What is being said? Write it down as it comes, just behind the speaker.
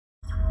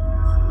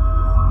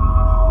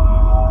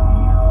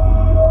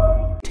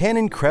10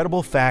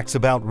 incredible facts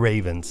about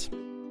ravens.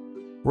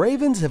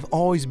 Ravens have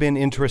always been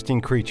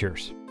interesting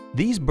creatures.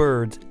 These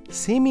birds,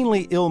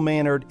 seemingly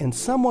ill-mannered and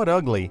somewhat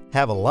ugly,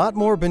 have a lot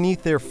more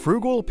beneath their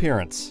frugal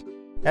appearance.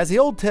 As the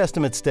Old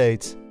Testament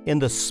states, in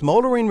the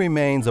smoldering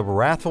remains of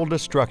wrathful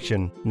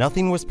destruction,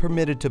 nothing was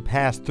permitted to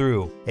pass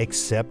through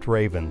except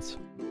ravens.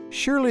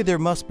 Surely there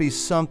must be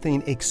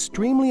something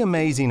extremely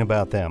amazing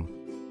about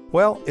them.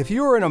 Well, if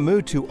you are in a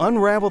mood to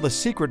unravel the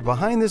secret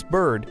behind this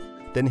bird,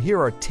 then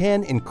here are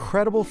 10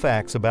 incredible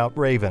facts about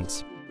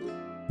ravens.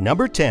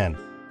 Number 10.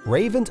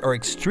 Ravens are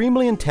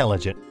extremely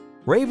intelligent.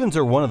 Ravens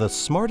are one of the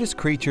smartest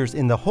creatures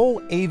in the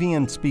whole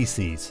avian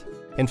species.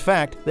 In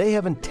fact, they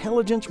have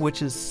intelligence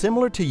which is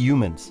similar to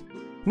humans.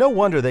 No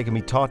wonder they can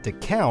be taught to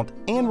count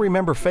and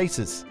remember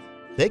faces.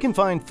 They can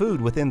find food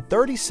within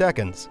 30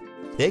 seconds.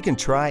 They can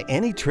try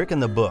any trick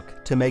in the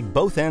book to make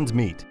both ends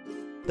meet.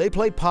 They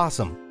play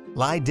possum,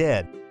 lie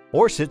dead,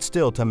 or sit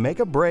still to make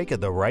a break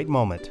at the right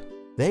moment.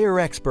 They are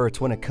experts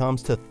when it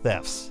comes to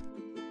thefts.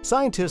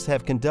 Scientists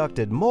have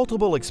conducted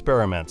multiple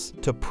experiments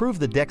to prove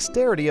the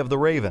dexterity of the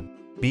raven.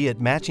 Be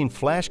it matching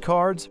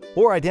flashcards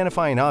or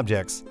identifying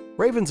objects,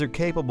 ravens are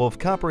capable of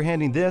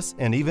comprehending this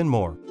and even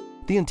more.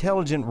 The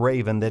intelligent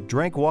raven that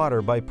drank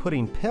water by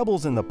putting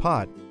pebbles in the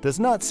pot does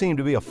not seem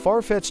to be a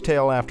far-fetched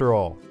tale after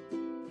all.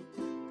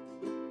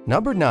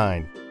 Number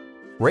 9.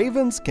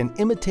 Ravens can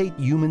imitate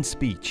human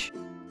speech.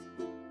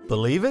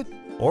 Believe it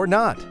or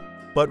not,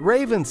 but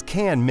ravens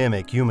can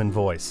mimic human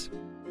voice.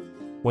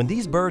 When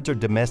these birds are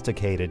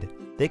domesticated,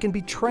 they can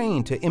be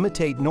trained to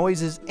imitate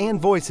noises and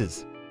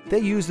voices. They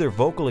use their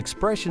vocal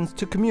expressions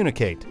to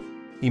communicate.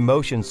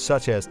 Emotions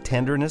such as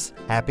tenderness,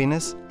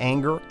 happiness,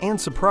 anger,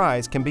 and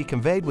surprise can be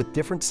conveyed with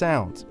different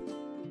sounds.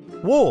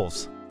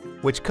 Wolves,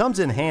 which comes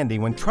in handy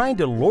when trying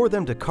to lure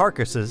them to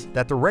carcasses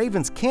that the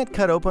ravens can't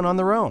cut open on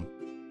their own.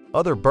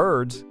 Other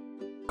birds,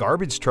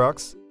 garbage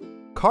trucks,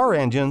 car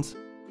engines,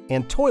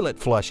 and toilet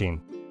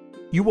flushing.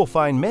 You will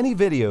find many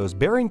videos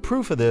bearing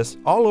proof of this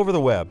all over the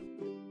web.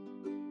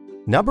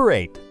 Number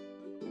 8.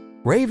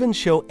 Ravens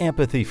show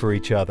empathy for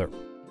each other.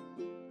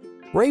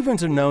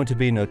 Ravens are known to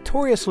be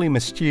notoriously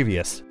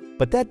mischievous,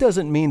 but that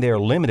doesn't mean they are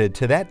limited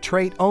to that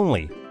trait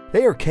only.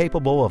 They are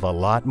capable of a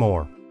lot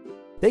more.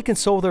 They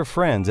console their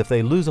friends if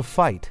they lose a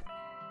fight.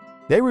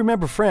 They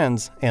remember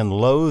friends and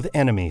loathe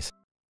enemies.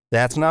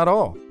 That's not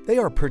all. They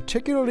are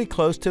particularly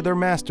close to their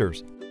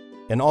masters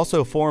and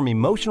also form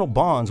emotional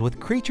bonds with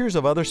creatures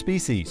of other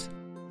species.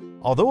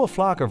 Although a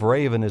flock of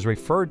raven is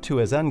referred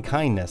to as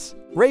unkindness,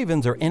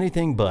 ravens are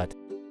anything but.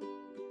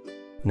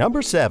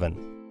 Number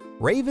 7.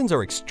 Ravens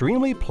are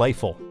extremely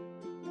playful.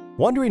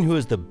 Wondering who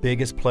is the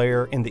biggest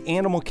player in the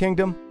animal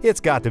kingdom? It's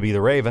got to be the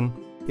raven.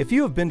 If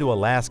you have been to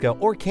Alaska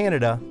or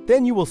Canada,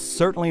 then you will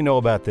certainly know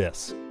about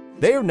this.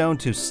 They are known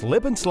to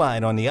slip and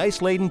slide on the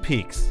ice-laden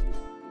peaks.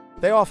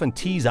 They often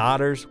tease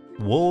otters,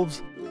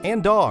 wolves,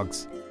 and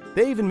dogs.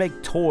 They even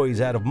make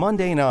toys out of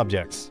mundane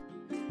objects.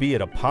 Be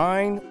it a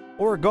pine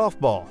or a golf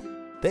ball,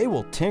 they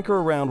will tinker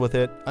around with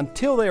it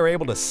until they are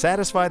able to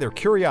satisfy their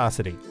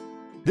curiosity.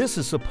 This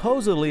is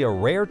supposedly a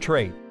rare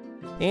trait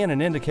and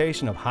an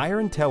indication of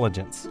higher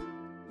intelligence.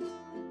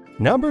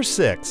 Number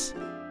 6.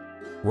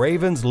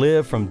 Ravens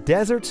live from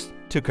deserts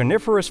to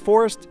coniferous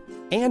forests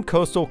and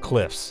coastal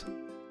cliffs.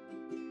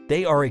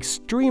 They are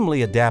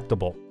extremely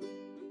adaptable.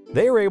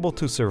 They are able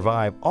to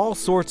survive all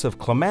sorts of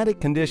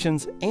climatic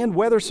conditions and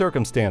weather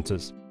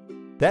circumstances.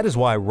 That is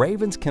why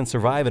ravens can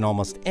survive in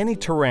almost any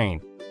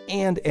terrain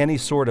and any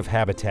sort of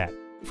habitat,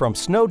 from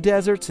snow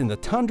deserts in the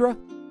tundra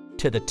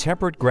to the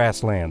temperate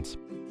grasslands.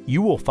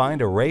 You will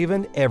find a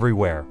raven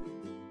everywhere.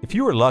 If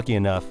you are lucky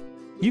enough,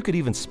 you could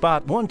even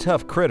spot one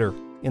tough critter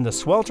in the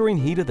sweltering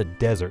heat of the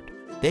desert.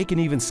 They can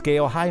even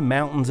scale high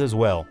mountains as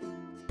well.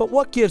 But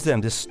what gives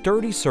them this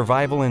sturdy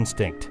survival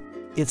instinct?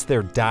 It's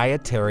their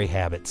dietary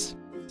habits.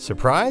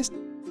 Surprised?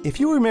 If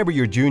you remember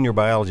your junior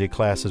biology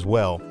class as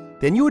well,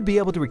 then you would be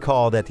able to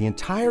recall that the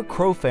entire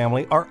crow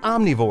family are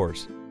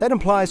omnivores. That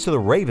applies to the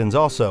ravens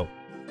also.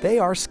 They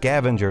are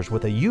scavengers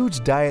with a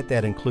huge diet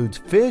that includes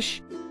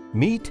fish,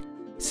 meat,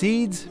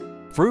 seeds,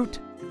 fruit,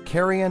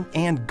 carrion,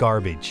 and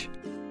garbage.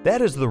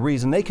 That is the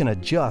reason they can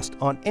adjust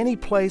on any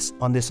place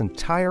on this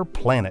entire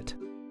planet.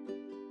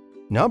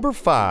 Number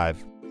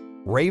 5.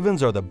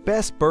 Ravens are the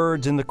best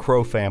birds in the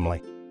crow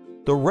family.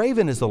 The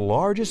raven is the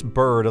largest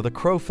bird of the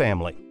crow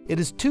family.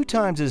 It is 2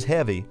 times as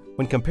heavy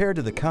when compared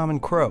to the common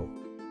crow.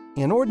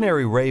 An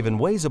ordinary raven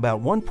weighs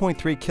about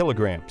 1.3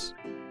 kilograms.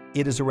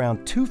 It is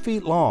around 2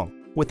 feet long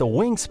with a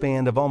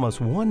wingspan of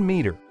almost 1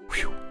 meter.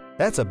 Whew,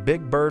 that's a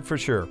big bird for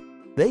sure.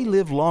 They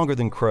live longer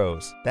than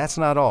crows. That's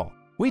not all.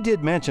 We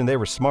did mention they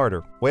were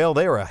smarter. Well,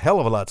 they are a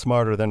hell of a lot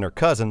smarter than their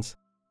cousins.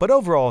 But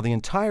overall, the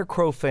entire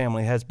crow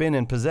family has been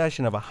in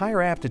possession of a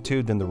higher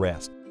aptitude than the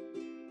rest.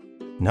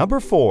 Number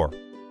 4.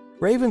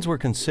 Ravens were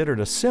considered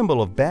a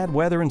symbol of bad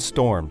weather and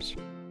storms.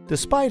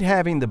 Despite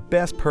having the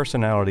best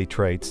personality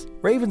traits,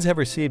 ravens have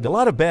received a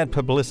lot of bad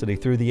publicity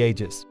through the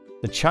ages.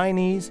 The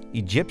Chinese,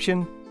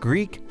 Egyptian,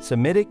 Greek,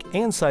 Semitic,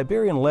 and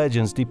Siberian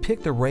legends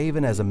depict the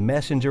raven as a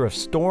messenger of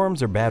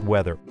storms or bad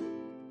weather.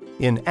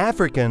 In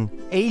African,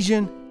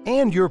 Asian,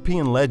 and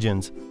European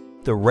legends,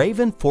 the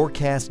raven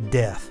forecasts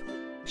death.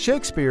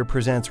 Shakespeare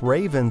presents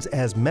ravens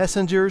as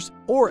messengers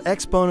or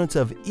exponents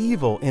of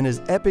evil in his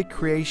epic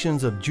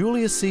creations of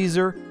Julius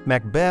Caesar,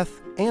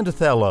 Macbeth, and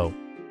Othello.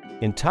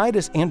 In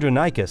Titus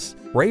Andronicus,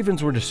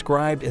 ravens were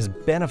described as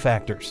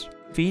benefactors,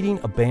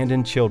 feeding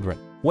abandoned children.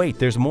 Wait,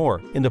 there's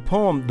more. In the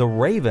poem The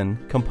Raven,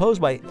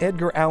 composed by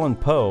Edgar Allan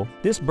Poe,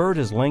 this bird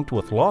is linked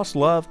with lost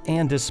love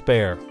and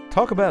despair.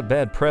 Talk about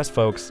bad press,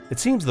 folks. It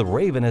seems the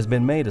raven has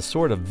been made a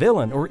sort of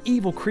villain or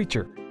evil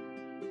creature.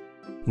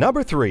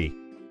 Number 3.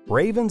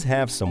 Ravens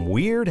have some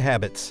weird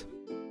habits.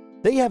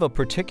 They have a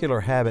particular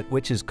habit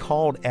which is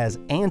called as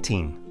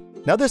anting.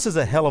 Now this is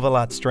a hell of a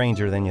lot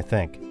stranger than you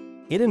think.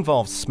 It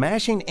involves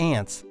smashing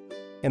ants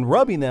and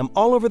rubbing them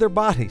all over their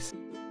bodies.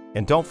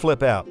 And don't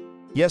flip out.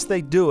 Yes,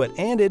 they do it,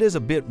 and it is a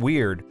bit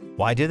weird.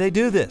 Why do they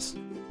do this?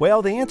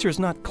 Well, the answer is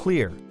not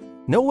clear.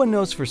 No one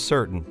knows for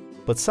certain,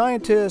 but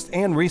scientists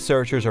and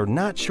researchers are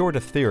not short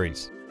of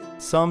theories.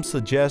 Some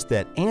suggest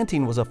that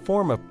anting was a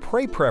form of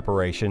prey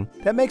preparation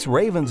that makes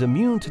ravens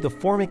immune to the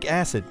formic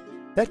acid.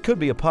 That could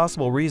be a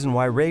possible reason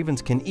why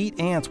ravens can eat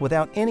ants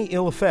without any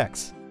ill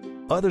effects.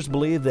 Others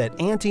believe that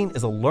anting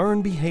is a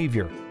learned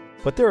behavior,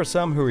 but there are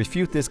some who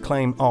refute this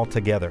claim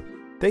altogether.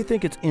 They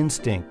think it's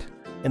instinct,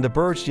 and the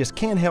birds just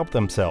can't help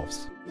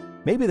themselves.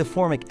 Maybe the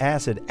formic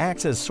acid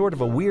acts as sort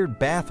of a weird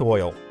bath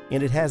oil,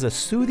 and it has a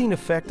soothing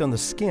effect on the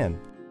skin.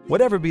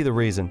 Whatever be the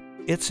reason,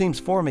 it seems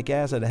formic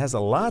acid has a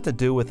lot to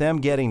do with them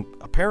getting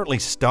apparently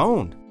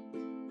stoned.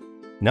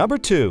 Number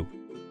 2.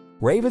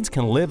 Ravens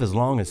can live as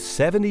long as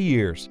 70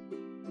 years.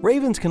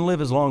 Ravens can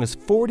live as long as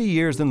 40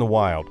 years in the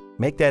wild.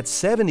 Make that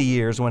 70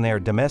 years when they are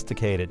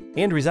domesticated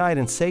and reside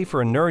in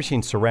safer and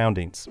nourishing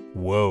surroundings.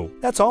 Whoa,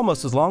 that's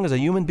almost as long as a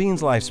human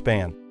being's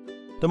lifespan.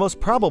 The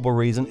most probable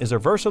reason is their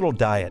versatile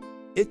diet.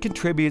 It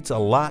contributes a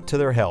lot to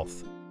their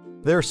health.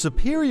 Their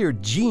superior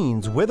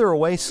genes wither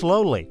away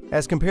slowly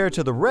as compared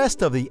to the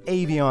rest of the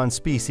avian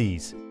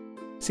species.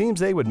 Seems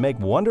they would make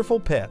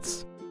wonderful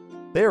pets.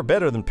 They are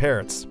better than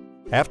parrots.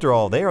 After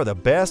all, they are the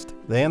best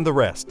than the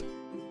rest.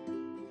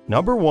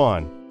 Number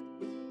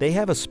 1. They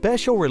have a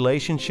special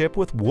relationship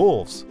with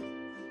wolves.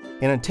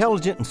 An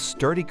intelligent and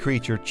sturdy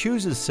creature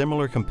chooses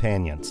similar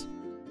companions.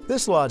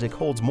 This logic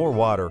holds more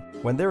water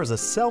when there is a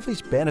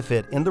selfish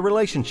benefit in the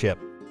relationship.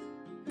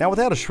 Now,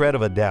 without a shred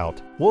of a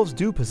doubt, wolves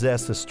do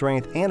possess the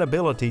strength and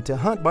ability to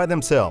hunt by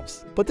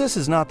themselves, but this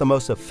is not the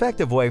most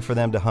effective way for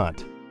them to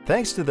hunt.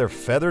 Thanks to their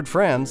feathered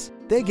friends,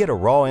 they get a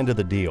raw end of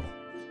the deal.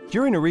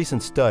 During a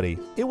recent study,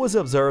 it was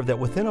observed that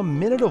within a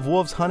minute of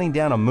wolves hunting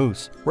down a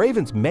moose,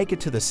 ravens make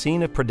it to the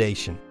scene of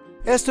predation.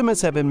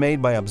 Estimates have been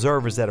made by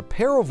observers that a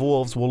pair of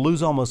wolves will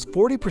lose almost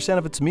 40%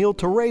 of its meal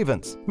to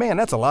ravens. Man,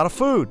 that's a lot of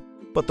food.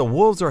 But the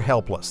wolves are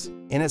helpless,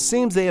 and it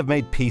seems they have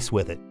made peace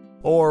with it.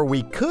 Or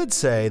we could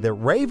say that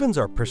ravens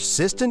are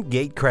persistent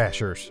gate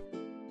crashers.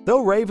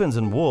 Though ravens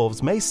and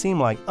wolves may seem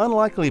like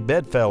unlikely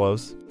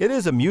bedfellows, it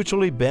is a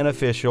mutually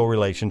beneficial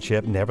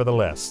relationship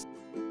nevertheless.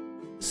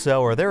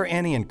 So, are there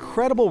any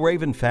incredible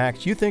raven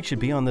facts you think should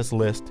be on this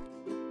list?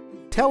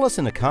 Tell us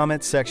in the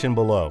comments section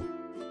below.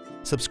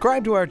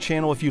 Subscribe to our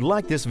channel if you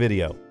like this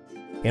video.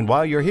 And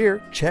while you're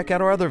here, check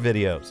out our other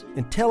videos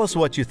and tell us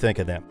what you think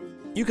of them.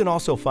 You can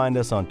also find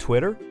us on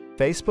Twitter,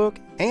 Facebook,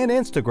 and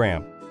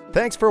Instagram.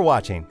 Thanks for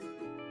watching.